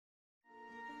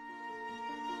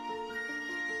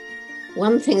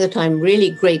One thing that I'm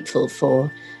really grateful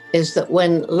for is that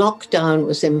when lockdown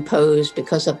was imposed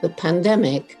because of the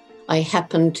pandemic, I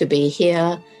happened to be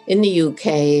here in the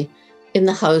UK, in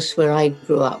the house where I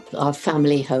grew up, our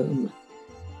family home.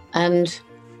 And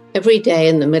every day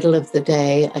in the middle of the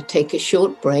day, I take a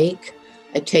short break.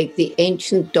 I take the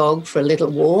ancient dog for a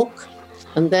little walk,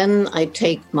 and then I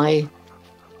take my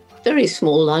very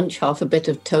small lunch, half a bit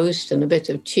of toast and a bit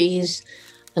of cheese,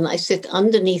 and I sit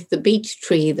underneath the beech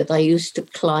tree that I used to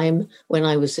climb when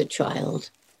I was a child.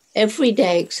 Every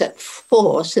day except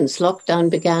 4, since lockdown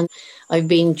began, I've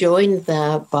been joined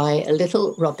there by a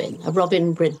little robin, a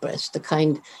robin redbreast, the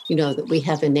kind, that we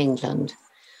have in England.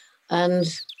 And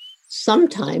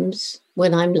sometimes,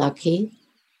 when I'm lucky,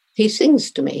 he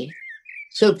sings to me.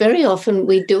 So very often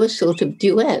we do a sort of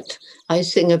duet. I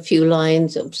sing a few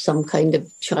lines of some kind of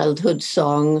childhood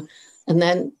song and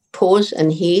then pause,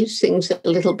 and he sings a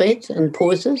little bit and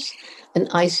pauses, and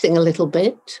I sing a little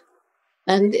bit.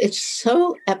 And it's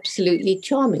so absolutely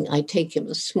charming. I take him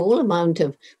a small amount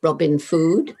of robin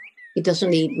food. He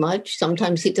doesn't eat much.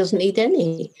 Sometimes he doesn't eat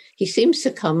any. He seems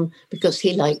to come because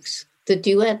he likes the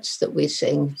duets that we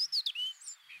sing.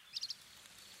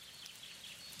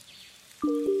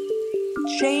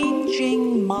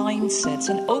 Changing mindsets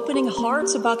and opening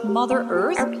hearts about Mother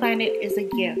Earth. Our planet is a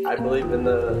gift. I believe in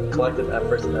the collective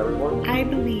efforts of everyone. I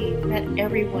believe that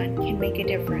everyone can make a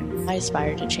difference. I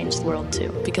aspire to change the world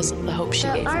too because of the hope she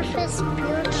gave Earth me. is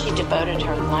beautiful. She devoted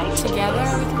her life. Together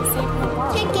we can save the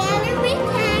world. Together we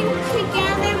can.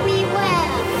 Together we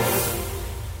will.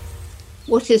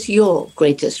 What is your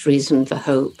greatest reason for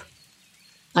hope?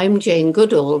 I'm Jane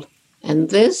Goodall, and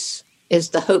this is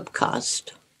the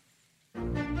Hopecast.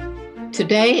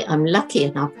 Today, I'm lucky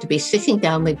enough to be sitting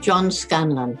down with John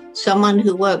Scanlon, someone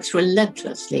who works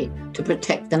relentlessly to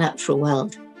protect the natural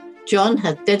world. John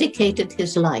has dedicated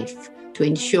his life to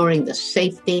ensuring the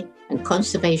safety and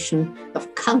conservation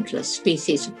of countless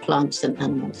species of plants and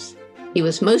animals. He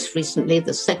was most recently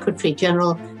the Secretary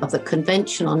General of the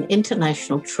Convention on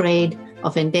International Trade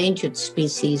of Endangered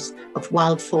Species of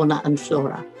Wild Fauna and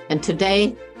Flora. And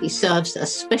today, he serves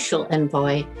as Special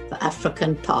Envoy for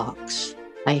African Parks.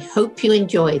 I hope you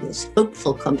enjoy this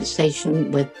hopeful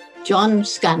conversation with John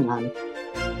Scanlon.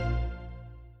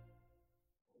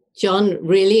 John,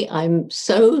 really, I'm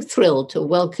so thrilled to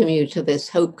welcome you to this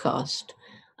Hopecast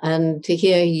and to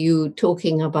hear you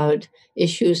talking about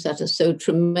issues that are so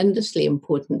tremendously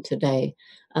important today,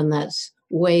 and that's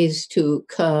ways to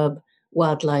curb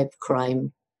wildlife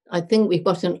crime. I think we've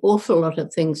got an awful lot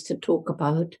of things to talk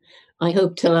about. I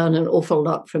hope to learn an awful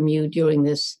lot from you during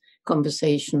this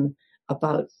conversation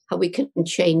about how we can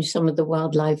change some of the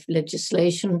wildlife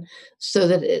legislation so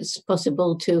that it's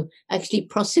possible to actually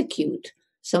prosecute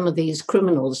some of these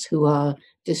criminals who are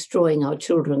destroying our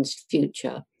children's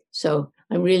future. So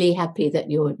I'm really happy that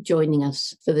you're joining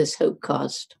us for this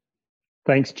Hopecast.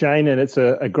 Thanks, Jane, and it's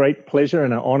a great pleasure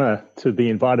and an honour to be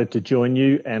invited to join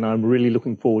you, and I'm really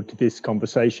looking forward to this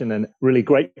conversation and really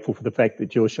grateful for the fact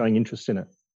that you're showing interest in it.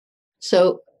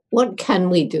 So what can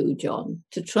we do, John,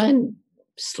 to try and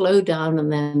slow down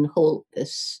and then halt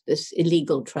this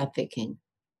illegal trafficking?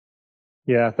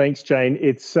 Yeah, thanks, Jane.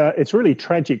 It's really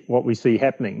tragic what we see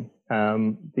happening.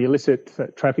 The illicit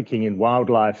trafficking in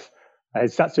wildlife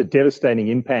has such a devastating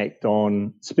impact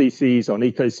on species, on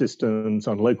ecosystems,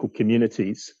 on local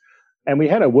communities. And we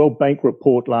had a World Bank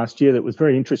report last year that was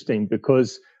very interesting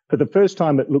because for the first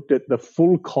time it looked at the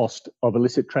full cost of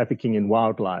illicit trafficking in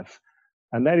wildlife.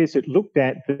 And that is, it looked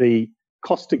at the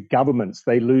cost to governments.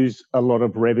 They lose a lot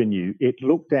of revenue. It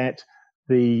looked at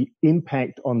the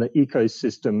impact on the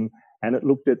ecosystem, and it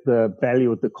looked at the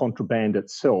value of the contraband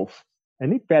itself.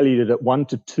 And it valued it at $1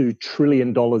 to $2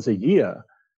 trillion a year,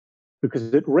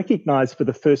 because it recognized for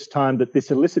the first time that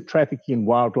this illicit trafficking in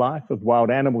wildlife, of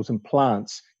wild animals and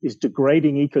plants, is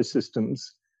degrading ecosystems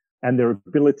and their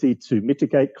ability to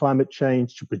mitigate climate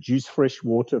change, to produce fresh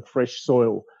water, fresh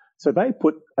soil. So they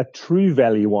put a true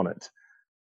value on it.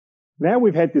 Now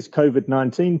we've had this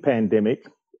COVID-19 pandemic,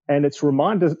 and it's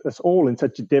reminded us all in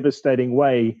such a devastating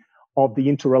way of the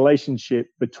interrelationship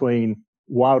between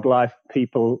wildlife,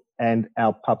 people, and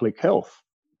our public health.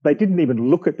 They didn't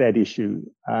even look at that issue.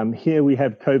 Here we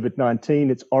have COVID-19.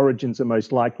 Its origins are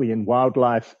most likely in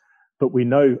wildlife, but we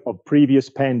know of previous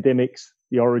pandemics,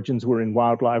 the origins were in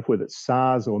wildlife, whether it's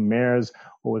SARS or MERS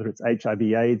or whether it's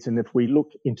HIV/AIDS. And if we look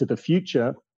into the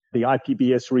future, the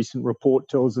IPBES recent report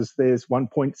tells us there's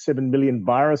 1.7 million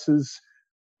viruses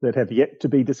that have yet to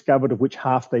be discovered, of which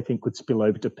half they think could spill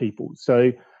over to people.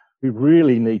 So we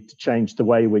really need to change the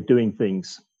way we're doing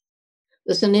things.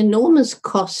 There's an enormous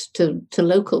cost to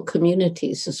local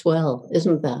communities as well,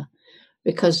 isn't there?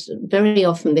 because very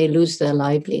often they lose their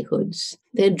livelihoods.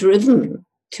 They're driven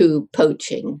to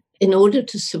poaching in order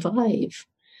to survive.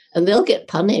 And they'll get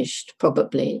punished,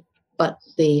 probably. But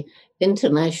the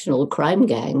international crime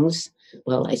gangs,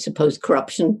 well, I suppose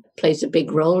corruption plays a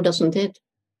big role, doesn't it?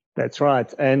 That's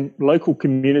right. And local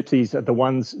communities are the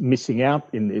ones missing out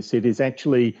in this. It is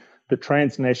actually the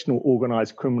transnational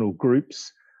organised criminal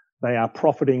groups. They are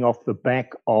profiting off the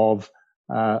back of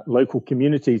local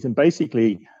communities. And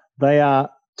basically, they are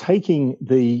taking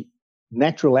the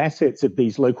natural assets of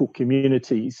these local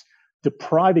communities,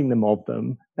 depriving them of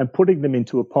them, and putting them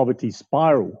into a poverty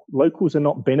spiral. Locals are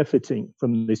not benefiting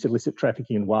from this illicit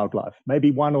trafficking in wildlife.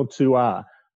 Maybe one or two are.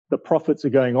 The profits are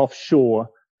going offshore.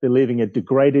 They're leaving a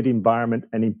degraded environment,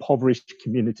 an impoverished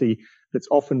community that's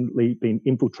often been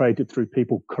infiltrated through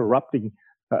people corrupting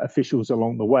officials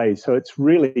along the way. So it's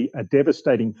really a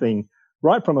devastating thing,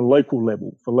 right from a local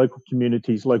level for local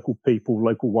communities, local people,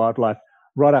 local wildlife,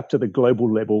 right up to the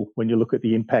global level when you look at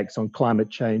the impacts on climate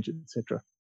change, etc.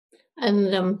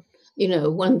 And,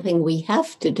 one thing we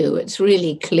have to do, it's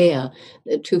really clear,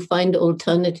 to find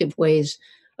alternative ways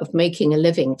of making a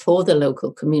living for the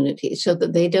local community so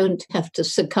that they don't have to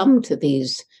succumb to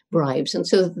these bribes, and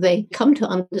so that they come to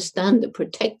understand that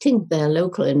protecting their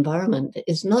local environment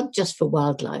is not just for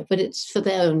wildlife, but it's for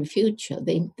their own future.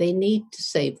 They need to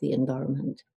save the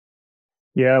environment.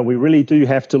 Yeah, we really do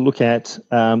have to look at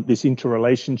this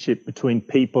interrelationship between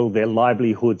people, their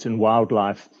livelihoods and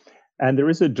wildlife. And there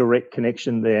is a direct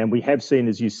connection there. And we have seen,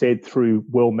 as you said, through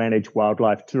well-managed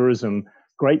wildlife tourism,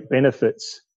 great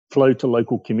benefits flow to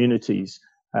local communities.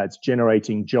 It's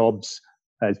generating jobs,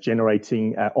 it's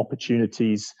generating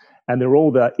opportunities. And there are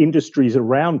all the industries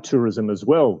around tourism as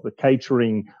well, the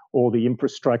catering, all the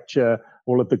infrastructure,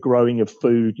 all of the growing of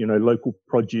food, local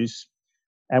produce.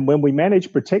 And when we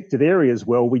manage protected areas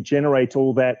well, we generate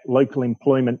all that local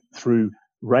employment through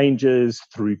rangers,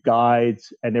 through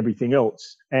guides and everything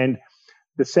else. And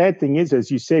the sad thing is, as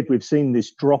you said, we've seen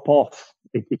this drop off.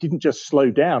 It didn't just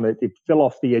slow down, it fell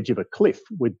off the edge of a cliff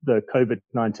with the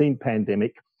COVID-19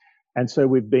 pandemic. And so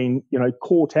we've been,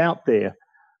 caught out there.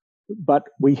 But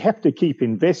we have to keep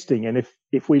investing. And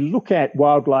if we look at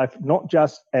wildlife, not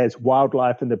just as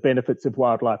wildlife and the benefits of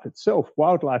wildlife itself,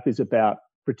 wildlife is about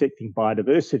protecting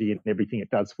biodiversity and everything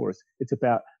it does for us. It's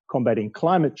about combating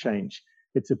climate change.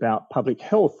 It's about public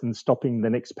health and stopping the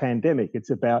next pandemic. It's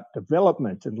about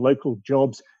development and local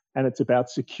jobs. And it's about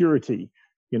security,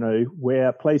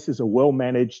 where places are well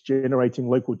managed, generating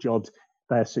local jobs.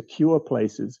 They are secure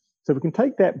places. So we can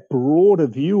take that broader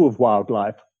view of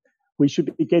wildlife. We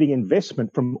should be getting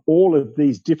investment from all of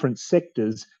these different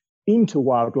sectors into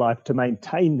wildlife to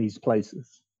maintain these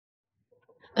places.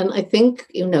 And I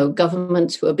think,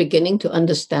 governments were beginning to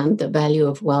understand the value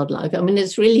of wildlife. I mean,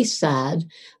 it's really sad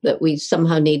that we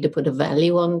somehow need to put a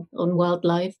value on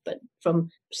wildlife, but from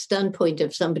standpoint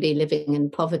of somebody living in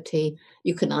poverty,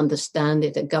 you can understand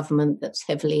it, a government that's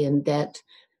heavily in debt.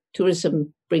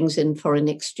 Tourism brings in foreign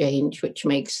exchange, which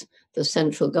makes the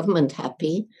central government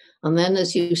happy. And then,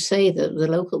 as you say, the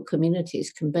local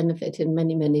communities can benefit in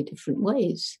many, many different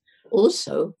ways.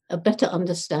 Also, a better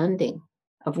understanding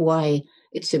of why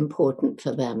it's important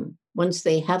for them. Once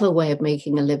they have a way of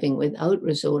making a living without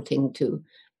resorting to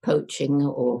poaching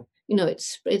or,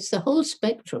 it's the whole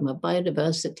spectrum of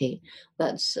biodiversity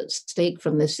that's at stake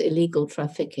from this illegal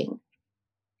trafficking.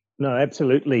 No,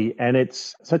 absolutely. And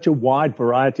it's such a wide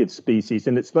variety of species.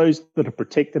 And it's those that are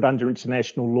protected under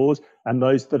international laws and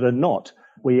those that are not.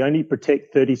 We only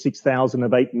protect 36,000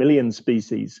 of 8 million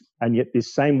species. And yet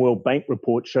this same World Bank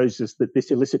report shows us that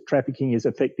this illicit trafficking is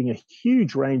affecting a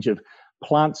huge range of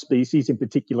plant species, in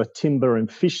particular timber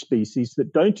and fish species,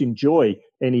 that don't enjoy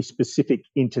any specific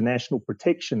international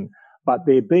protection, but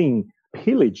they're being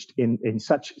pillaged in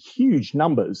such huge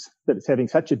numbers that it's having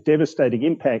such a devastating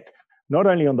impact, not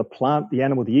only on the plant, the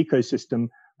animal, the ecosystem,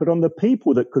 but on the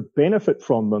people that could benefit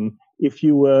from them if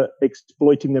you were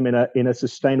exploiting them in a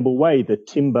sustainable way, the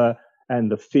timber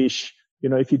and the fish.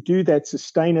 If you do that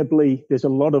sustainably, there's a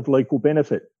lot of local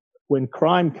benefit. When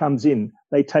crime comes in,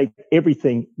 they take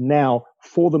everything now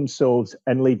for themselves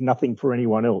and leave nothing for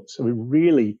anyone else. So we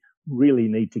really, really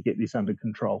need to get this under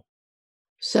control.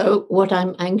 So what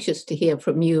I'm anxious to hear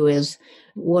from you is,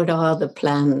 what are the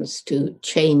plans to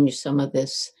change some of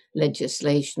this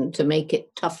legislation to make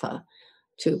it tougher,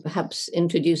 to perhaps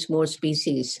introduce more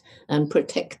species and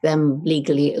protect them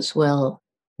legally as well?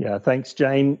 Yeah, thanks,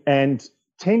 Jane. And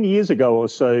 10 years ago or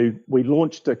so, we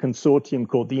launched a consortium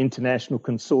called the International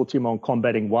Consortium on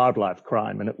Combating Wildlife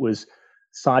Crime. And it was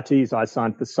CITES, I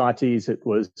signed for CITES, it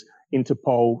was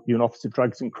Interpol, UN Office of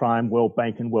Drugs and Crime, World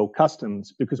Bank and World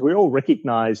Customs, because we all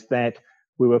recognize that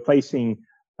We were facing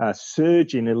a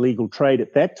surge in illegal trade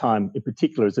at that time, in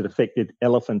particular as it affected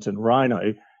elephant and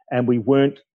rhino, and we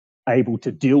weren't able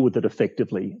to deal with it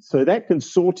effectively. So that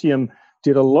consortium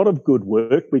did a lot of good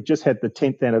work. We just had the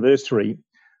 10th anniversary.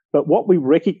 But what we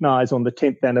recognize on the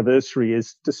 10th anniversary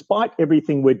is, despite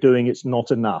everything we're doing, it's not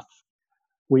enough.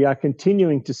 We are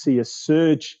continuing to see a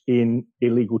surge in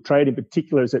illegal trade, in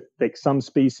particular as it affects some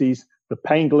species. The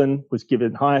pangolin was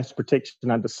given highest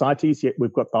protection under CITES, yet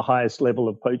we've got the highest level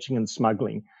of poaching and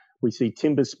smuggling. We see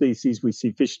timber species, we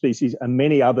see fish species, and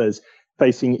many others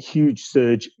facing a huge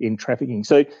surge in trafficking.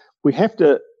 So we have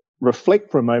to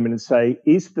reflect for a moment and say,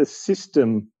 is the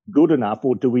system good enough,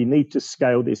 or do we need to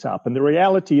scale this up? And the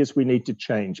reality is we need to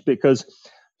change, because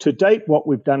to date, what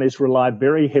we've done is relied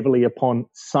very heavily upon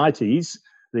CITES,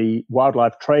 the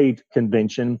Wildlife Trade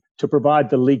Convention, to provide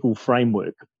the legal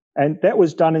framework. And that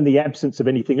was done in the absence of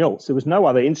anything else. There was no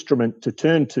other instrument to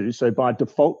turn to. So by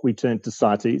default, we turned to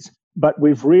CITES. But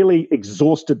we've really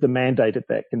exhausted the mandate of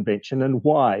that convention. And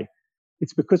why?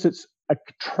 It's because it's a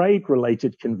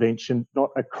trade-related convention, not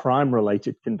a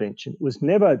crime-related convention. It was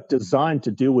never designed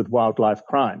to deal with wildlife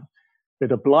crime.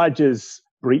 It obliges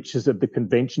breaches of the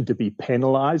convention to be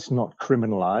penalized, not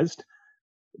criminalized.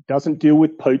 It doesn't deal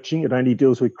with poaching. It only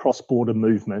deals with cross-border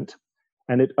movement.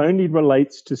 And it only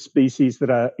relates to species that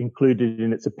are included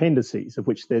in its appendices, of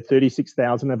which there are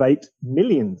 36,000 of 8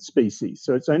 million species.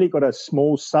 So it's only got a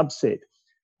small subset.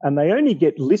 And they only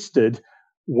get listed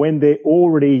when they're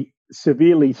already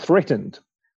severely threatened.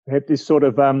 We have this sort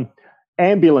of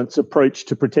ambulance approach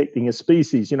to protecting a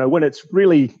species. When it's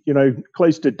really,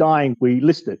 close to dying, we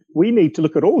list it. We need to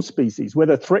look at all species,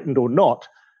 whether threatened or not,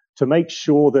 to make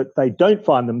sure that they don't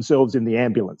find themselves in the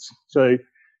ambulance. So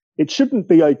it shouldn't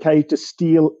be okay to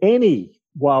steal any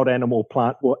wild animal,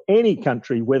 plant, or any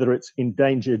country, whether it's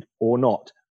endangered or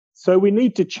not. So we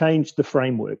need to change the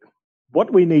framework.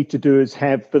 What we need to do is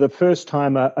have, for the first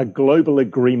time, a global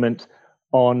agreement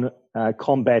on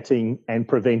combating and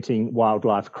preventing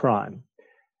wildlife crime.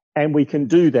 And we can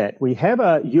do that. We have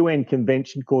a UN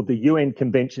convention called the UN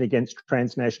Convention Against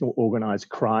Transnational Organized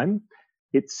Crime.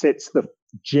 It sets the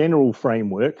general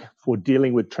framework for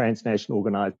dealing with transnational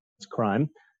organized crime.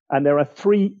 And there are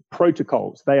 3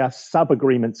 protocols. They are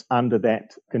sub-agreements under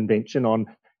that convention on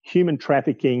human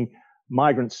trafficking,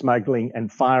 migrant smuggling,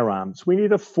 and firearms. We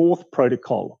need a 4th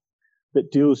protocol that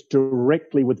deals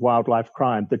directly with wildlife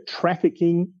crime, the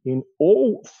trafficking in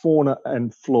all fauna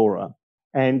and flora.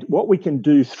 And what we can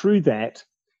do through that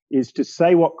is to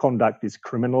say what conduct is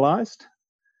criminalized,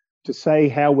 to say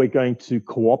how we're going to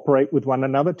cooperate with one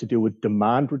another to deal with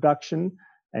demand reduction,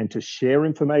 and to share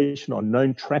information on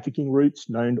known trafficking routes,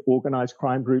 known organized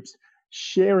crime groups,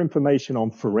 share information on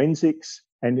forensics,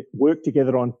 and work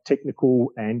together on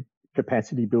technical and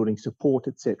capacity building support,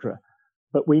 etc.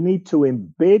 But we need to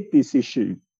embed this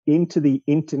issue into the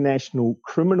international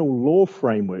criminal law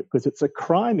framework, because it's a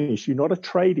crime issue, not a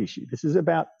trade issue. This is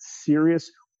about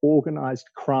serious organized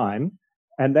crime,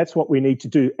 and that's what we need to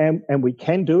do. And we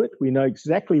can do it. We know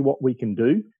exactly what we can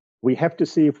do. We have to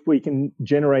see if we can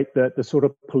generate the sort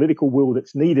of political will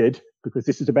that's needed, because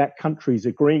this is about countries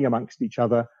agreeing amongst each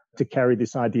other to carry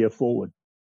this idea forward.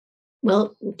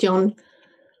 Well, John,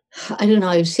 I don't know,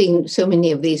 I've seen so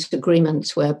many of these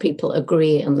agreements where people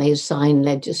agree and they sign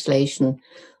legislation,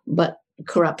 but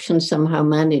corruption somehow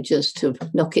manages to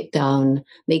knock it down.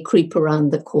 They creep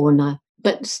around the corner.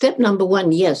 But step number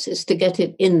 1, yes, is to get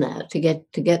it in there, to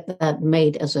get that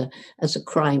made as a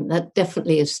crime. That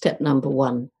definitely is step number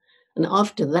 1. And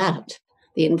after that,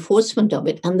 the enforcement of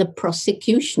it and the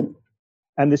prosecution.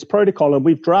 And this protocol, and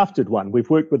we've drafted one. We've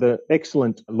worked with an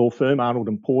excellent law firm, Arnold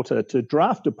and Porter, to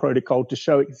draft a protocol to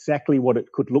show exactly what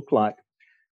it could look like.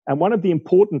 And one of the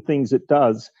important things it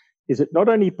does is it not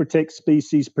only protects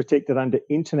species protected under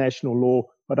international law,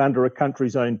 but under a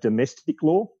country's own domestic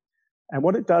law. And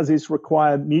what it does is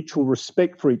require mutual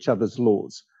respect for each other's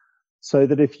laws, so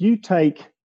that if you take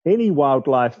any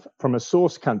wildlife from a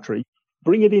source country,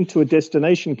 bring it into a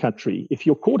destination country. If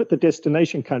you're caught at the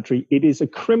destination country, it is a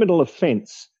criminal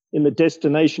offence in the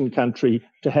destination country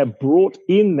to have brought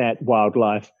in that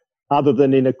wildlife other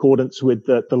than in accordance with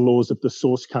the laws of the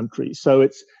source country. So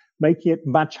it's making it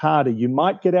much harder. You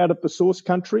might get out of the source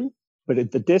country, but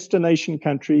at the destination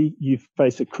country, you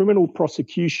face a criminal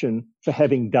prosecution for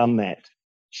having done that,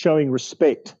 showing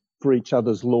respect for each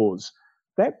other's laws.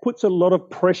 That puts a lot of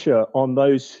pressure on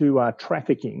those who are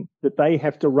trafficking, that they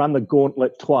have to run the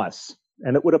gauntlet twice.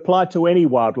 And it would apply to any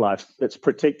wildlife that's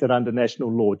protected under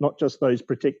national law, not just those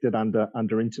protected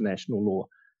under international law.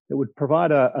 It would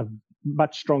provide a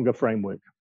much stronger framework.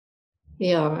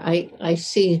 Yeah, I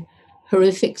see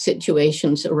horrific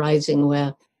situations arising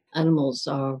where animals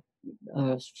are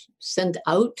sent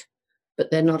out,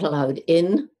 but they're not allowed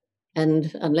in.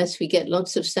 And unless we get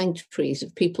lots of sanctuaries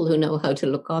of people who know how to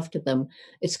look after them,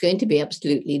 it's going to be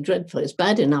absolutely dreadful. It's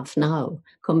bad enough now.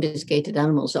 Confiscated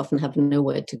animals often have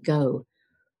nowhere to go.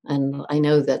 And I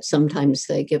know that sometimes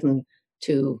they're given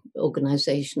to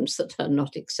organizations that are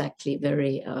not exactly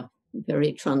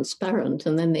very transparent,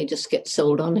 and then they just get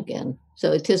sold on again.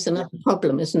 So it is another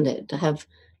problem, isn't it, to have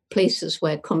places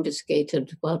where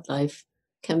confiscated wildlife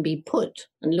can be put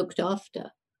and looked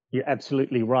after. You're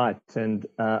absolutely right. And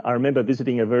I remember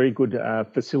visiting a very good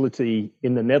facility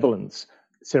in the Netherlands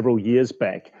several years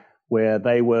back, where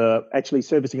they were actually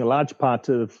servicing a large part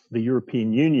of the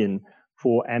European Union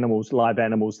for animals, live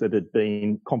animals that had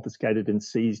been confiscated and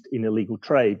seized in illegal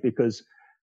trade. Because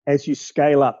as you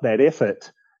scale up that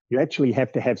effort, you actually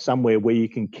have to have somewhere where you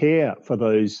can care for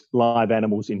those live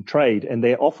animals in trade. And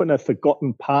they're often a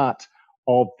forgotten part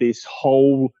of this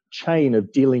whole chain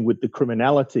of dealing with the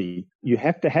criminality. You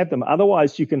have to have them.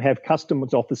 Otherwise, you can have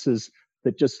customs officers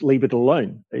that just leave it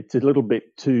alone. It's a little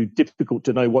bit too difficult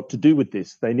to know what to do with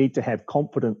this. They need to have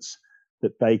confidence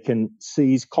that they can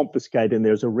seize, confiscate, and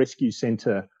there's a rescue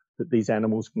centre that these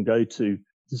animals can go to.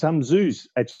 Some zoos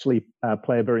actually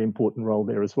play a very important role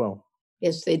there as well.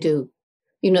 Yes, they do.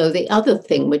 You know, the other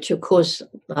thing, which of course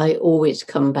I always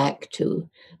come back to,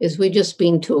 is we've just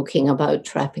been talking about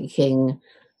trafficking.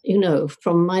 You know,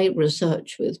 from my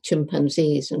research with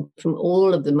chimpanzees and from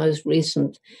all of the most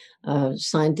recent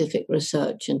scientific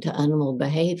research into animal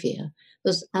behavior,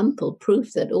 there's ample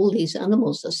proof that all these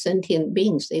animals are sentient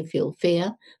beings. They feel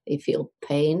fear, they feel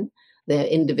pain, they're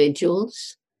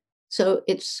individuals. So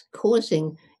it's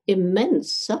causing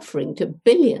immense suffering to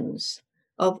billions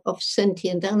of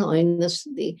sentient animals.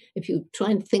 If you try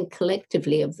and think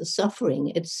collectively of the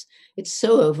suffering, it's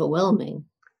so overwhelming.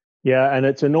 Yeah, and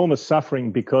it's enormous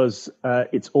suffering because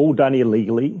it's all done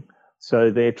illegally.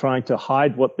 So they're trying to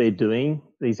hide what they're doing.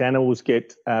 These animals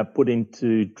get put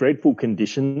into dreadful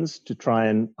conditions to try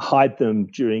and hide them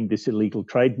during this illegal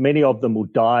trade. Many of them will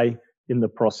die in the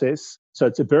process. So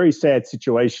it's a very sad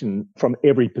situation from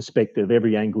every perspective,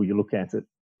 every angle you look at it.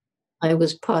 I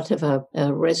was part of a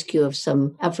rescue of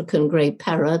some African grey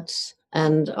parrots,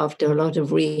 and after a lot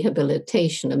of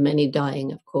rehabilitation and many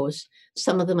dying, of course,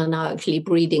 some of them are now actually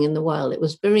breeding in the wild. It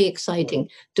was very exciting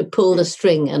to pull the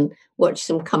string and watch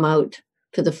them come out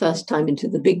for the first time into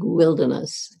the big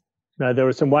wilderness. No, there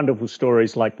are some wonderful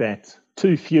stories like that.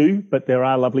 Too few, but there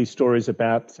are lovely stories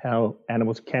about how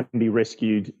animals can be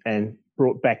rescued and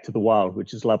brought back to the wild,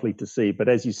 which is lovely to see. But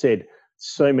as you said,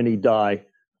 so many die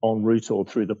en route or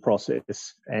through the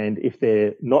process. And if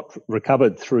they're not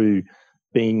recovered through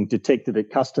being detected at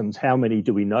customs, how many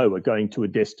do we know are going to a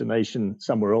destination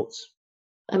somewhere else?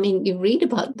 I mean, you read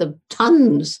about the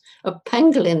tons of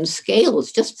pangolin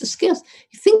scales, just the scales.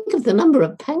 You think of the number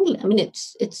of pangolin. I mean,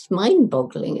 it's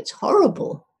mind-boggling. It's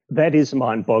horrible. That is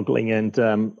mind-boggling. And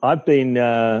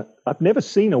I've never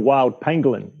seen a wild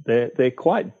pangolin. They're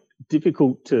quite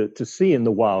difficult to see in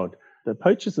the wild. The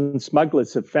poachers and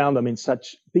smugglers have found them in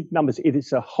such big numbers. It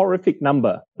is a horrific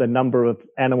number, the number of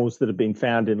animals that have been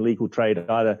found in legal trade,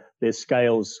 either their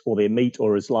scales or their meat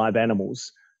or as live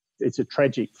animals. It's a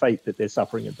tragic fate that they're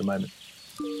suffering at the moment.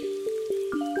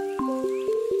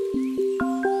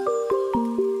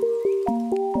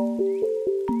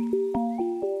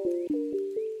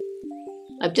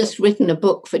 I've just written a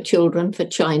book for children for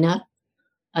China,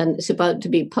 and it's about to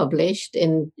be published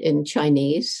in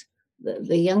Chinese.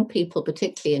 The young people,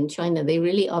 particularly in China, they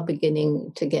really are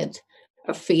beginning to get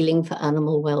a feeling for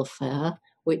animal welfare,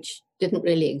 which didn't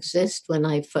really exist when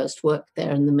I first worked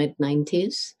there in the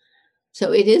mid-90s.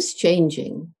 So it is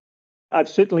changing. I've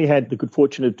certainly had the good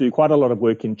fortune to do quite a lot of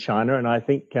work in China, and I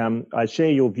think I share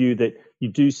your view that you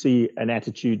do see an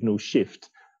attitudinal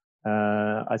shift.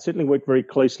 I certainly worked very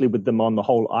closely with them on the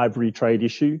whole ivory trade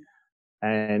issue,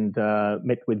 and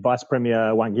met with Vice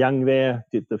Premier Wang Yang there,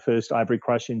 did the first ivory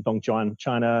crush in Dongjuan,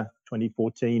 China,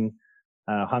 2014.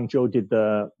 Hangzhou did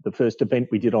the first event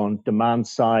we did on demand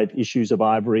side issues of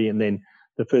ivory, and then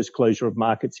the first closure of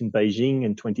markets in Beijing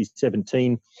in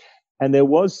 2017. And there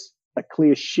was a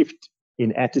clear shift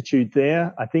in attitude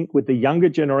there. I think with the younger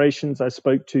generations I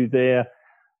spoke to there,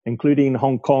 including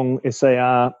Hong Kong,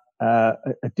 SAR, a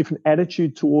different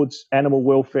attitude towards animal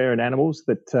welfare and animals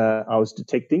that I was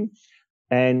detecting.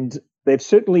 And they've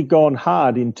certainly gone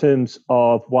hard in terms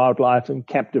of wildlife and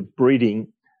captive breeding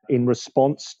in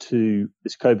response to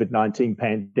this COVID-19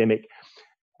 pandemic.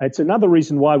 It's another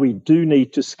reason why we do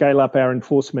need to scale up our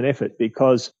enforcement effort,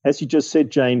 because as you just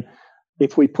said, Jane,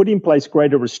 if we put in place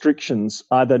greater restrictions,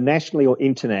 either nationally or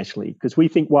internationally, because we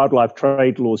think wildlife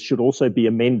trade laws should also be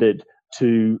amended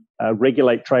to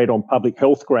regulate trade on public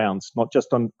health grounds, not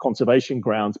just on conservation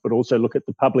grounds, but also look at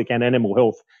the public and animal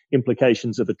health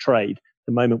implications of a trade. At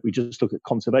the moment, we just look at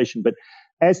conservation. But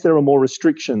as there are more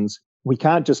restrictions, we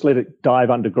can't just let it dive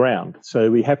underground. So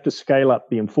we have to scale up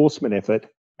the enforcement effort.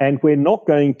 And we're not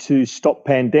going to stop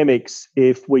pandemics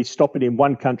if we stop it in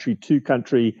one country, two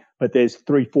country, but there's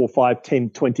 3, 4, 5, 10,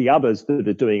 20 others that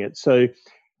are doing it. So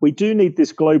we do need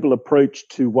this global approach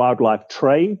to wildlife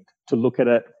trade, to look at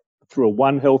it through a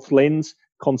One Health lens,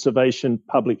 conservation,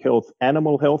 public health,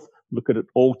 animal health, look at it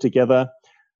all together.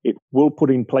 It will put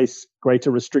in place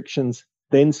greater restrictions,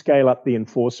 then scale up the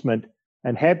enforcement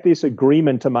and have this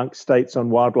agreement amongst states on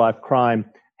wildlife crime,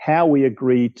 how we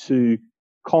agree to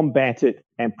combat it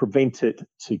and prevent it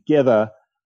together.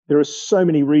 There are so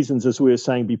many reasons, as we were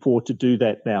saying before, to do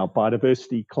that now.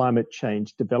 Biodiversity, climate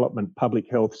change, development, public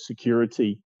health,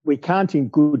 security. We can't in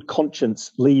good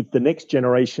conscience leave the next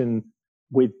generation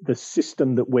with the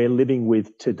system that we're living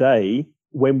with today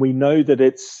when we know that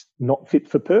it's not fit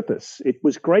for purpose. It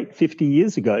was great 50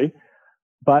 years ago,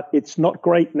 but it's not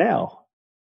great now.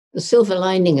 The silver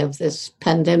lining of this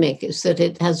pandemic is that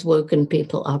it has woken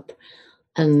people up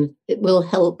and it will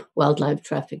help wildlife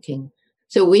trafficking.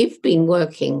 So we've been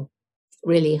working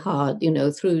really hard,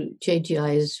 through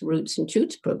JGI's Roots and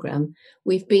Shoots program.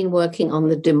 We've been working on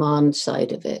the demand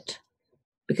side of it.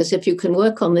 Because if you can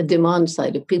work on the demand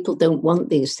side, if people don't want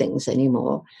these things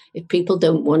anymore, if people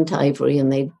don't want ivory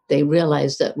and they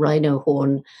realize that rhino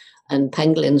horn and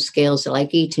pangolin scales are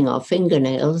like eating our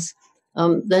fingernails,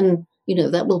 then,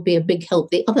 that will be a big help,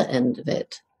 the other end of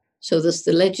it. So there's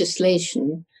the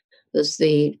legislation, there's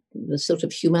the sort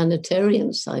of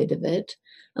humanitarian side of it,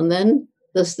 and then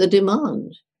there's the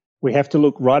demand. We have to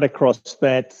look right across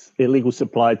that illegal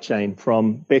supply chain,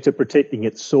 from better protecting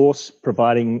its source,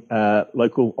 providing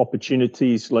local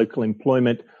opportunities, local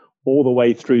employment, all the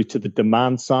way through to the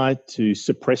demand side to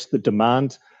suppress the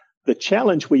demand. The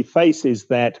challenge we face is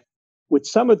that with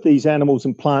some of these animals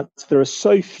and plants, there are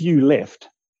so few left.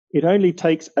 It only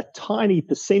takes a tiny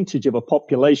percentage of a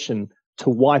population to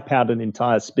wipe out an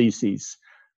entire species.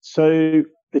 So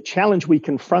the challenge we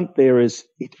confront there is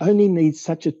it only needs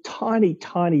such a tiny,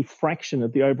 tiny fraction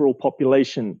of the overall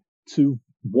population to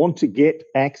want to get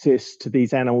access to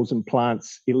these animals and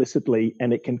plants illicitly,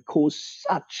 and it can cause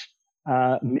such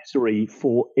misery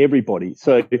for everybody.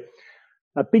 So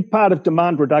a big part of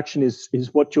demand reduction is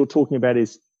what you're talking about,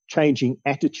 is changing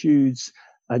attitudes,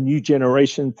 a new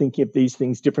generation thinking of these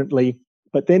things differently.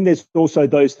 But then there's also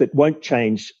those that won't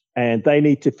change, and they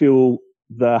need to feel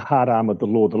the hard arm of the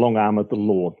law, the long arm of the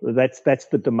law. That's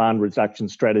the demand reduction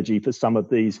strategy for some of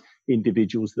these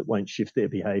individuals that won't shift their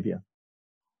behavior.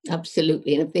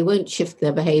 Absolutely. And if they won't shift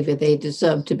their behavior, they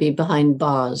deserve to be behind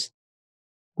bars.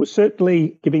 We're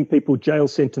certainly giving people jail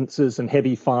sentences and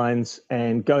heavy fines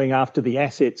and going after the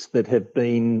assets that have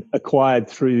been acquired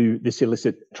through this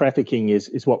illicit trafficking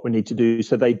is what we need to do.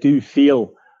 So they do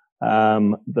feel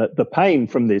the pain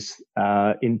from this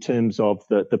in terms of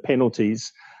the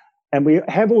penalties. And we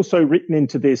have also written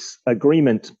into this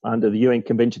agreement under the UN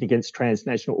Convention Against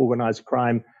Transnational Organised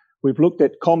Crime, we've looked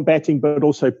at combating but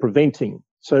also preventing.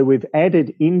 So we've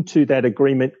added into that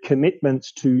agreement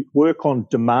commitments to work on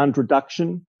demand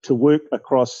reduction, to work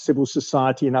across civil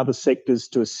society and other sectors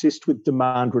to assist with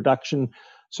demand reduction.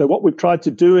 So what we've tried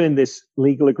to do in this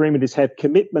legal agreement is have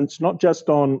commitments not just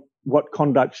on what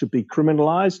conduct should be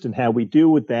criminalised and how we deal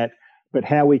with that, but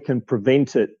how we can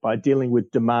prevent it by dealing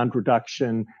with demand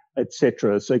reduction,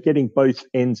 etc. So getting both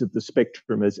ends of the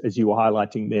spectrum, as you were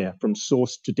highlighting there, from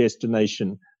source to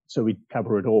destination, so we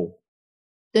cover it all.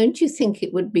 Don't you think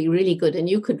it would be really good, and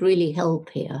you could really help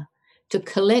here, to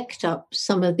collect up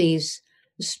some of these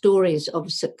stories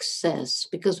of success?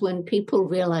 Because when people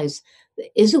realize there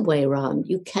is a way around,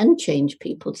 you can change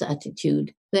people's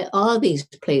attitude. There are these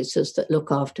places that look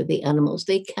after the animals.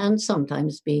 They can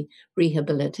sometimes be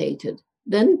rehabilitated.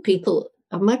 Then people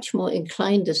are much more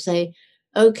inclined to say,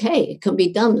 okay, it can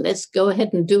be done. Let's go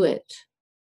ahead and do it.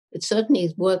 It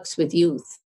certainly works with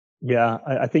youth. Yeah,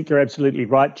 I think you're absolutely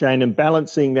right, Jane. And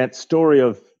balancing that story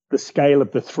of the scale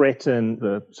of the threat and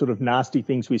the sort of nasty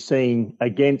things we're seeing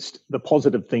against the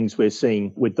positive things we're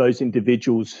seeing with those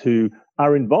individuals who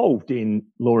are involved in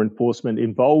law enforcement,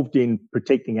 involved in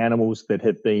protecting animals that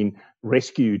have been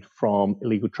rescued from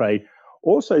illegal trade.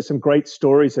 Also, some great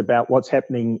stories about what's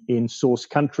happening in source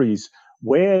countries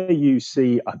where you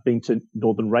see, I've been to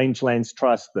Northern Rangelands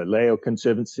Trust, the Leo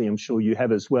Conservancy, I'm sure you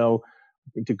have as well.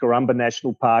 I've been to Garamba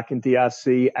National Park in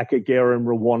DRC, Akagera in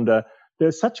Rwanda. There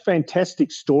are such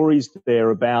fantastic stories there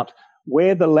about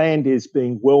where the land is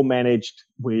being well managed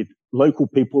with local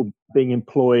people being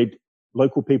employed,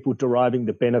 local people deriving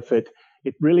the benefit.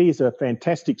 It really is a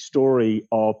fantastic story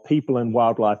of people and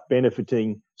wildlife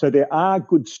benefiting. So there are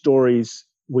good stories.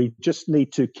 We just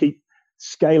need to keep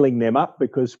scaling them up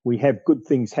because we have good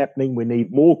things happening. We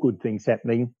need more good things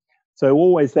happening. So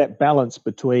always that balance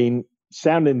between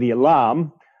sounding the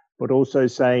alarm, but also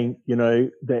saying,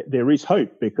 that there is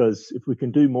hope, because if we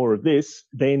can do more of this,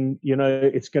 then,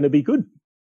 it's going to be good.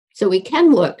 So we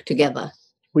can work together.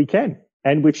 We can.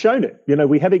 And we've shown it.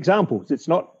 We have examples. It's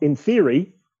not in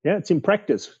theory. Yeah, it's in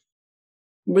practice.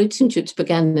 Roots and Shoots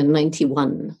began in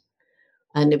 91,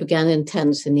 and it began in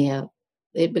Tanzania.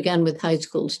 It began with high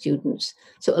school students.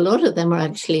 So a lot of them are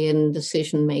actually in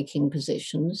decision-making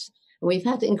positions. And we've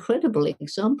had incredible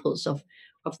examples of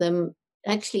them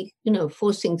actually,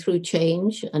 forcing through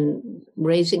change and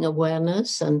raising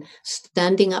awareness and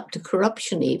standing up to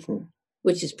corruption even,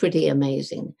 which is pretty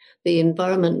amazing. The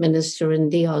environment minister in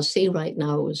DRC right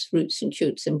now was Roots and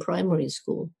Shoots in primary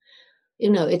school.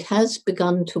 It has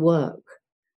begun to work.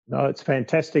 No, it's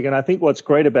fantastic. And I think what's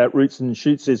great about Roots and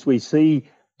Shoots is we see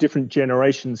different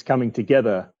generations coming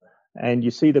together, and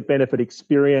you see the benefit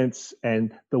experience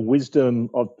and the wisdom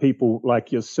of people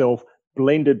like yourself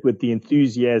blended with the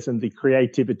enthusiasm, the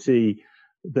creativity,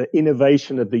 the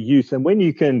innovation of the youth. And when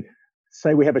you can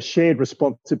say we have a shared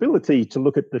responsibility to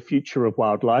look at the future of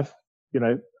wildlife,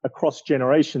 across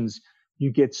generations, you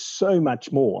get so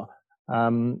much more.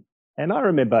 And I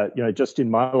remember, just in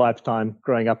my lifetime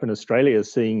growing up in Australia,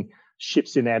 seeing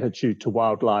shifts in attitude to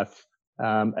wildlife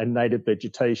and native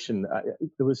vegetation.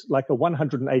 There was like a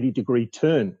 180-degree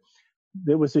turn.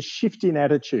 There was a shift in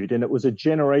attitude, and it was a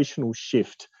generational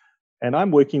shift. And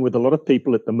I'm working with a lot of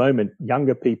people at the moment,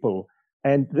 younger people,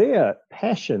 and their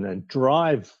passion and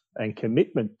drive and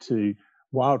commitment to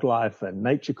wildlife and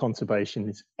nature conservation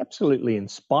is absolutely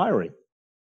inspiring.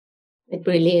 It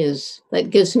really is. That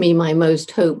gives me my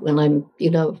most hope when I'm,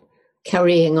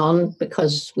 carrying on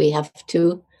because we have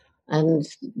to, and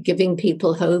giving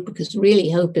people hope, because really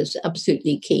hope is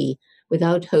absolutely key.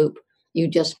 Without hope, you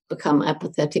just become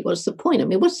apathetic. What's the point? I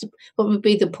mean, what would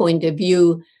be the point of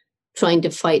you trying to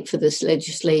fight for this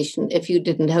legislation if you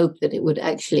didn't hope that it would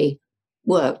actually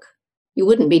work? You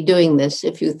wouldn't be doing this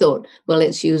if you thought, well,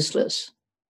 it's useless.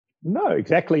 No,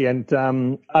 exactly. And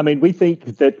we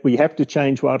think that we have to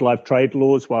change wildlife trade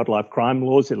laws, wildlife crime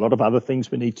laws, a lot of other things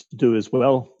we need to do as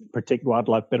well, protect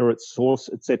wildlife better at source,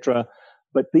 etc.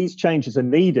 But these changes are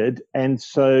needed. And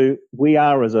so we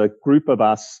are, as a group of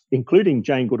us, including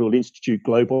Jane Goodall Institute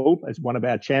Global as one of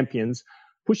our champions,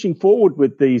 pushing forward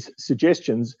with these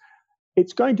suggestions.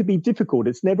 It's going to be difficult.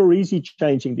 It's never easy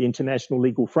changing the international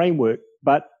legal framework,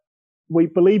 but we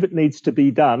believe it needs to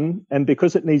be done. And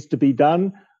because it needs to be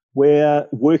done, we're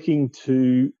working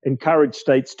to encourage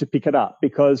states to pick it up,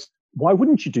 because why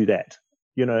wouldn't you do that?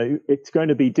 It's going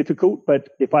to be difficult. But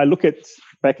if I look at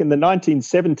back in the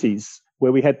 1970s,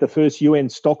 where we had the first UN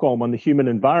Stockholm on the human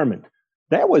environment,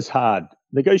 that was hard.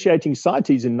 Negotiating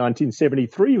CITES in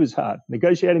 1973 was hard.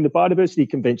 Negotiating the Biodiversity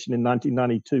Convention in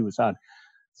 1992 was hard.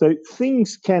 So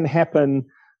things can happen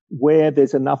where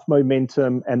there's enough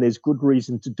momentum and there's good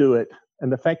reason to do it.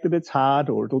 And the fact that it's hard,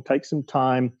 or it'll take some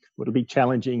time, or it'll be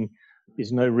challenging,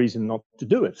 is no reason not to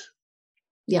do it.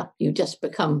 Yeah, you just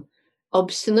become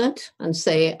obstinate and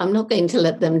say, I'm not going to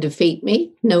let them defeat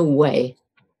me. No way.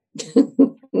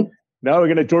 No, we're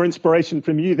going to draw inspiration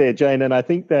from you there, Jane. And I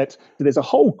think that there's a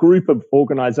whole group of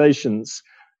organizations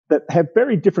that have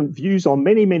very different views on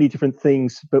many, many different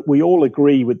things, but we all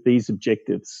agree with these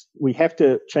objectives. We have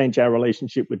to change our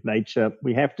relationship with nature.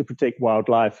 We have to protect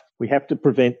wildlife. We have to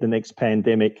prevent the next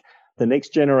pandemic. The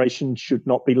next generation should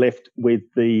not be left with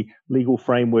the legal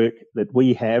framework that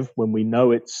we have when we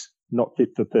know it's not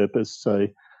fit for purpose. So,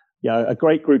 a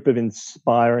great group of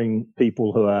inspiring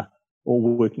people who are all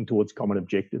working towards common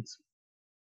objectives.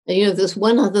 There's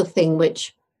one other thing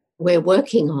which we're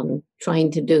working on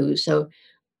trying to do. So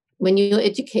when you're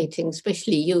educating,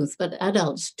 especially youth, but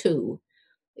adults too,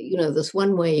 there's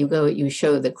one way you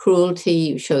show the cruelty,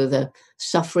 you show the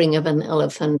suffering of an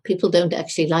elephant. People don't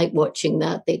actually like watching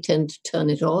that. They tend to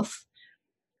turn it off.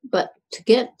 But to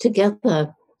get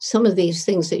together some of these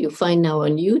things that you find now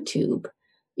on YouTube,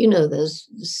 there's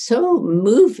so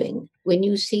moving when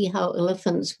you see how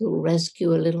elephants will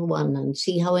rescue a little one and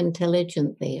see how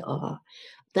intelligent they are.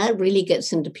 That really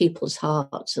gets into people's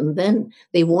hearts, and then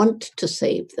they want to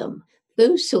save them.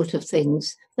 Those sort of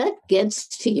things, that gets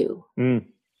to you. Mm.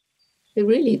 It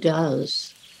really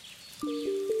does.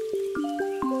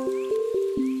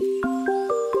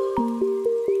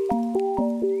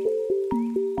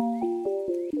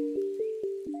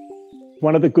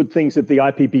 One of the good things of the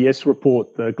IPBES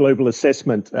report, the global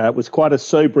assessment, was quite a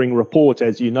sobering report,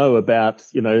 as you know, about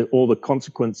all the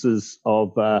consequences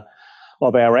of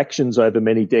our actions over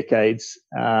many decades,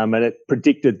 and it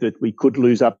predicted that we could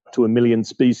lose up to 1 million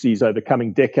species over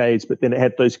coming decades. But then it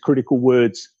had those critical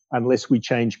words: unless we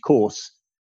change course.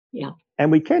 Yeah,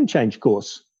 and we can change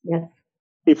course. Yeah,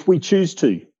 if we choose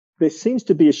to. There seems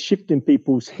to be a shift in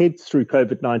people's heads through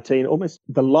COVID-19. Almost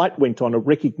the light went on, a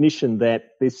recognition that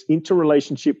this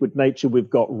interrelationship with nature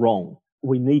we've got wrong.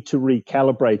 We need to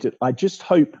recalibrate it. I just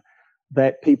hope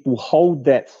that people hold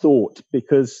that thought,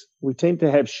 because we tend to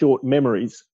have short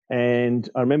memories. And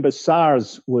I remember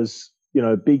SARS was,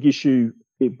 a big issue.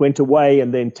 It went away,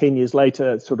 and then 10 years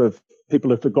later, sort of people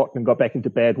have forgotten and got back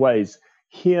into bad ways.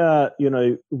 Here,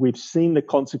 we've seen the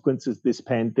consequences of this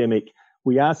pandemic.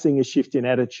 We are seeing a shift in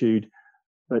attitude,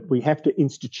 but we have to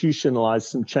institutionalize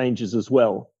some changes as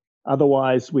well.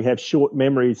 Otherwise, we have short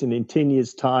memories, and in 10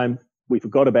 years' time, we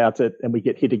forgot about it and we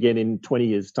get hit again in 20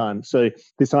 years' time. So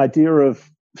this idea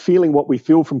of feeling what we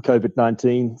feel from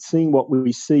COVID-19, seeing what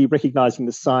we see, recognizing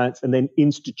the science, and then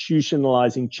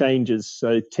institutionalizing changes.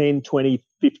 So 10, 20,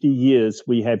 50 years,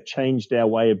 we have changed our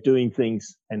way of doing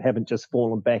things and haven't just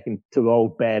fallen back into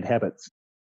old bad habits.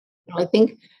 I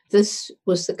think this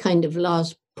was the kind of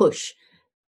last push,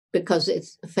 because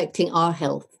it's affecting our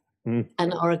health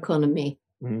and our economy,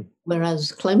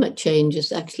 whereas climate change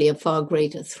is actually a far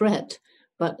greater threat.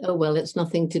 But, oh, well, it's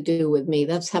nothing to do with me.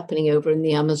 That's happening over in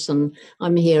the Amazon.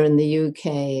 I'm here in the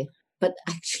UK. But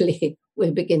actually,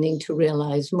 we're beginning to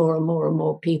realize more and more and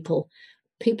more people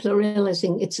are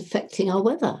realizing it's affecting our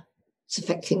weather. It's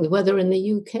affecting the weather in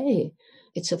the UK.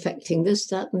 It's affecting this,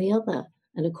 that, and the other.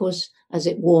 And of course, as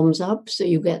it warms up, so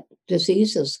you get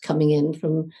diseases coming in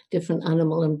from different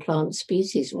animal and plant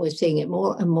species. And we're seeing it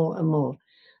more and more and more.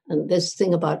 And this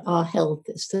thing about our health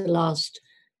is the last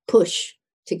push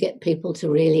to get people to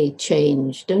really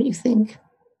change, don't you think?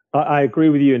 I agree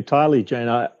with you entirely, Jane.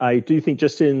 I do think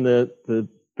just in the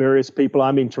various people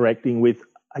I'm interacting with,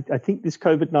 I think this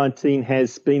COVID-19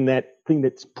 has been that thing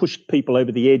that's pushed people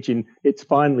over the edge, and it's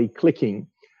finally clicking.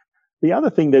 The other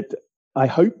thing that I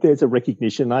hope there's a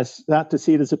recognition, I start to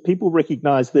see it, is that people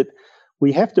recognize that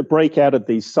we have to break out of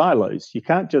these silos. You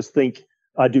can't just think,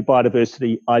 I do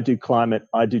biodiversity, I do climate,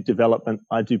 I do development,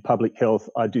 I do public health,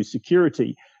 I do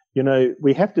security.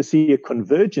 We have to see a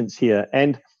convergence here.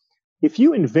 And if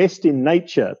you invest in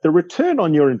nature, the return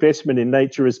on your investment in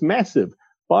nature is massive.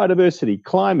 Biodiversity,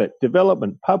 climate,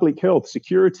 development, public health,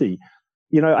 security.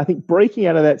 I think breaking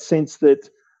out of that sense that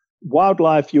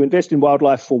wildlife, you invest in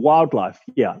wildlife for wildlife.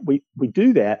 Yeah, we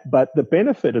do that, but the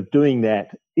benefit of doing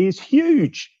that is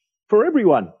huge for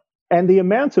everyone. And the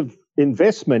amount of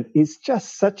investment is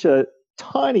just such a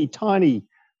tiny, tiny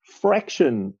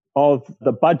fraction of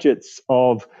the budgets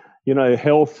of,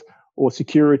 health or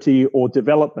security or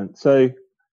development. So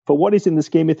for what is in the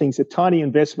scheme of things a tiny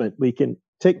investment, we can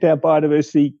protect our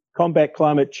biodiversity, combat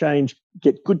climate change,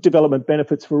 get good development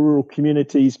benefits for rural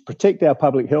communities, protect our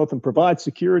public health, and provide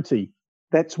security.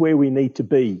 That's where we need to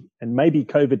be. And maybe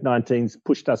COVID-19's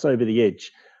pushed us over the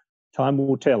edge. Time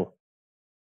will tell.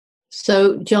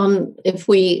 So, John, if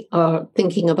we are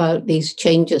thinking about these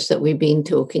changes that we've been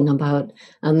talking about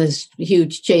and this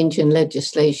huge change in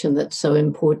legislation that's so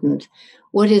important,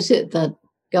 what is it that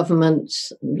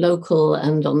governments, local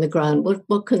and on the ground,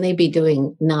 what can they be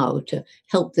doing now to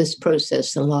help this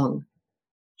process along?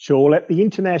 Sure. At the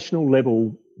international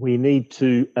level, we need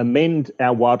to amend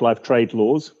our wildlife trade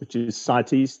laws, which is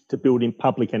CITES, to build in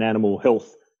public and animal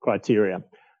health criteria.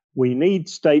 We need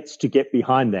states to get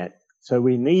behind that. So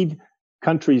we need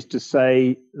countries to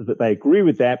say that they agree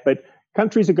with that, but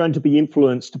countries are going to be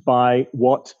influenced by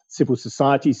what civil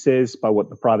society says, by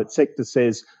what the private sector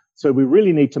says. So we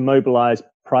really need to mobilize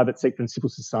private sector and civil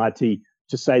society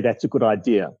to say that's a good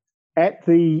idea. At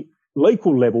the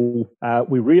local level,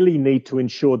 we really need to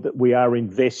ensure that we are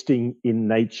investing in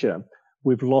nature.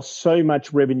 We've lost so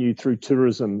much revenue through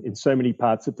tourism in so many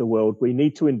parts of the world. We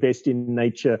need to invest in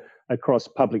nature across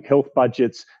public health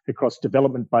budgets, across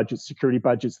development budgets, security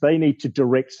budgets. They need to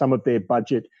direct some of their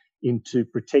budget into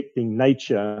protecting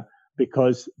nature,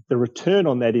 because the return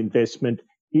on that investment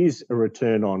is a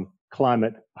return on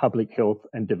climate, public health,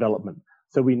 and development.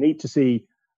 So we need to see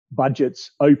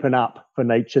budgets open up for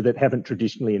nature that haven't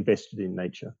traditionally invested in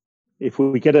nature. If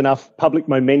we get enough public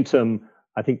momentum,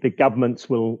 I think the governments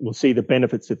will see the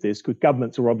benefits of this, because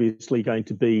governments are obviously going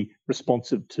to be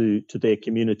responsive to their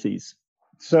communities.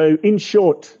 So in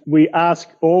short, we ask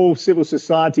all civil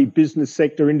society, business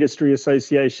sector, industry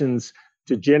associations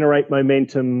to generate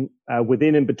momentum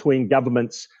within and between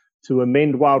governments to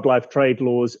amend wildlife trade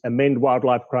laws, amend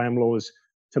wildlife crime laws,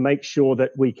 to make sure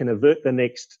that we can avert the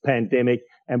next pandemic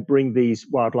and bring these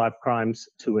wildlife crimes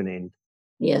to an end.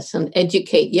 Yes, and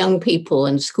educate young people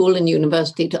in school and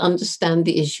university to understand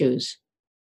the issues.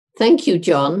 Thank you,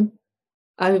 John.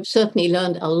 I've certainly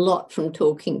learned a lot from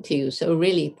talking to you. So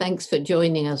really, thanks for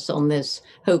joining us on this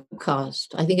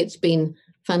Hopecast. I think it's been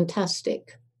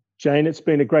fantastic. Jane, it's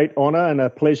been a great honor and a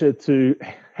pleasure to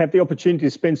have the opportunity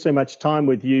to spend so much time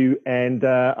with you. And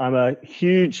I'm a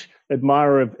huge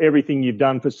admirer of everything you've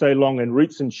done for so long. And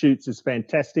Roots and Shoots is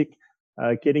fantastic.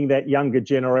 Getting that younger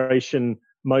generation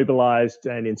mobilized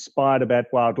and inspired about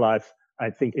wildlife, I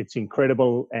think it's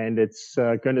incredible, and it's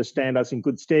going to stand us in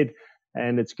good stead,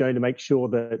 and it's going to make sure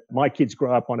that my kids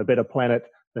grow up on a better planet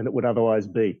than it would otherwise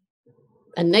be.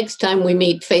 And next time we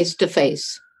meet face to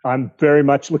face. I'm very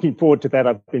much looking forward to that.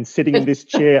 I've been sitting in this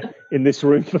chair in this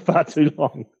room for far too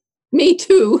long. Me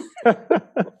too.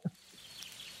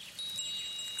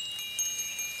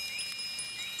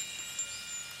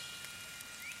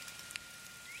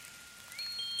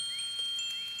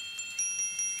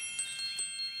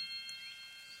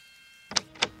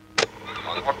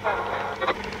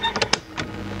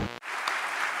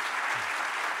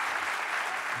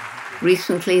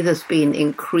 Recently, there's been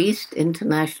increased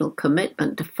international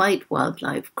commitment to fight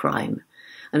wildlife crime,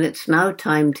 and it's now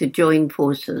time to join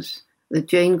forces. The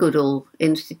Jane Goodall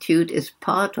Institute is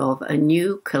part of a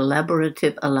new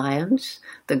collaborative alliance,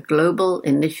 the Global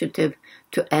Initiative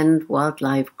to End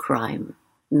Wildlife Crime.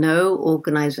 No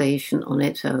organization on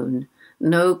its own,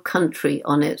 no country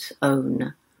on its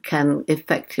own can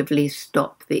effectively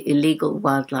stop the illegal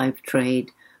wildlife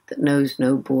trade that knows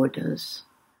no borders.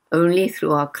 Only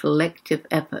through our collective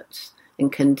efforts and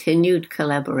continued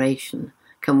collaboration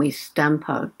can we stamp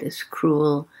out this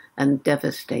cruel and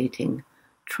devastating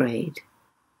trade.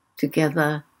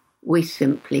 Together, we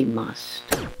simply must.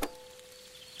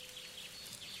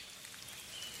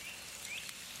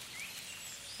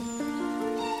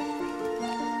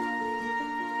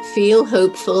 Feel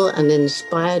hopeful and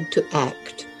inspired to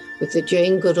act with the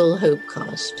Jane Goodall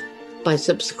Hopecast by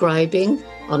subscribing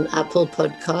on Apple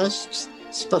Podcasts,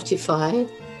 Spotify,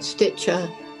 Stitcher,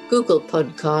 Google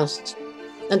Podcasts,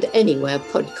 and anywhere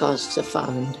podcasts are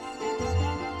found.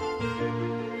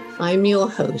 I'm your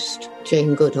host,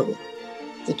 Jane Goodall.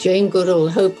 The Jane Goodall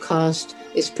Hopecast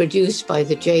is produced by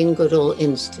the Jane Goodall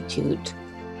Institute.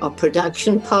 Our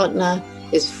production partner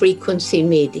is Frequency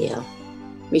Media.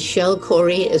 Michelle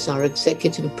Corey is our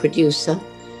executive producer.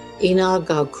 Ina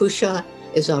Gaukusha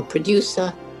is our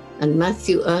producer, and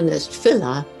Matthew Ernest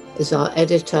Filler is our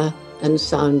editor and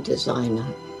sound designer.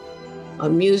 Our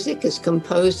music is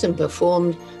composed and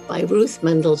performed by Ruth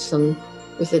Mendelssohn,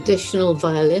 with additional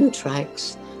violin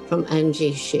tracks from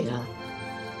Angie Shear.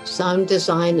 Sound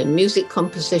design and music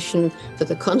composition for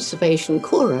the Conservation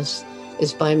Chorus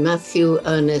is by Matthew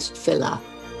Ernest Filler.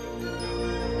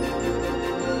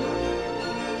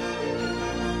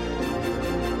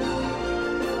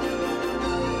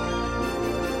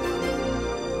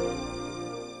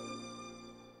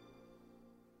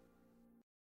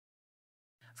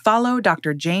 Follow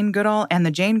Dr. Jane Goodall and the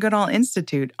Jane Goodall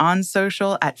Institute on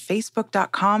social at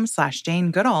facebook.com/Jane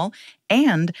Goodall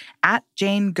and at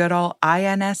Jane Goodall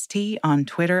INST on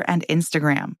Twitter and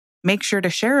Instagram. Make sure to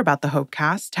share about the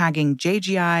Hopecast, tagging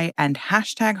JGI and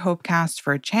 #Hopecast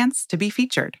for a chance to be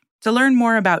featured. To learn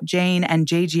more about Jane and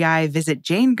JGI, visit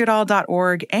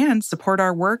janegoodall.org and support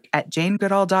our work at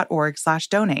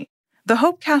janegoodall.org/donate. The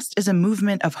Hopecast is a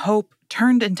movement of hope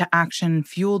turned into action,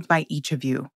 fueled by each of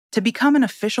you. To become an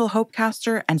official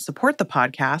Hopecaster and support the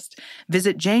podcast,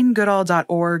 visit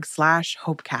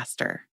janegoodall.org/Hopecaster.